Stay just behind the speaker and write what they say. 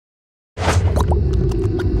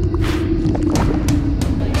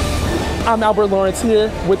I'm Albert Lawrence here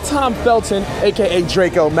with Tom Felton, aka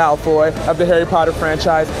Draco Malfoy of the Harry Potter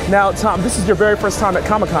franchise. Now, Tom, this is your very first time at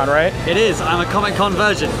Comic-Con, right? It is. I'm a Comic-Con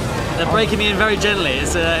virgin. They're breaking me in very gently.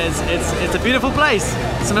 It's a beautiful place.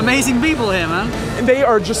 Some amazing people here, man. And they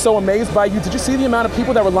are just so amazed by you. Did you see the amount of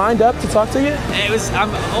people that were lined up to talk to you? I'm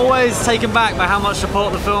always taken back by how much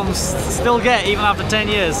support the films still get, even after 10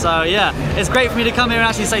 years. So yeah, it's great for me to come here and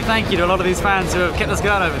actually say thank you to a lot of these fans who have kept us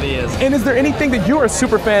going over the years. And is there anything that you're a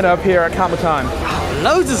super fan of here at Comic-Con?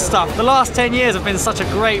 Loads of stuff. The last 10 years have been such a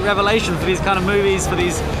great revelation for these kind of movies, for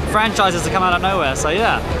these franchises to come out of nowhere. So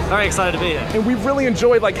yeah, very excited to be here. And we've really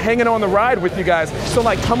enjoyed like hanging on the ride with you guys. So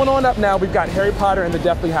like coming on up now, we've got Harry Potter and the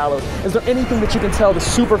Deathly Hallows. Is there anything that you can tell the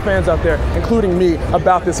super fans out there, including me,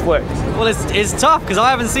 about this flick? Well, it's tough because I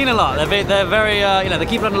haven't seen a lot. They're very, they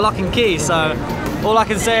keep it under lock and key. So all I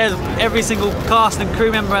can say is every single cast and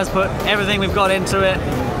crew member has put everything we've got into it.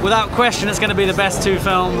 Without question, it's going to be the best two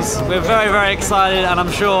films. We're very, very excited, and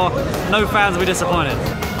I'm sure no fans will be disappointed.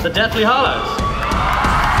 The Deathly Hallows.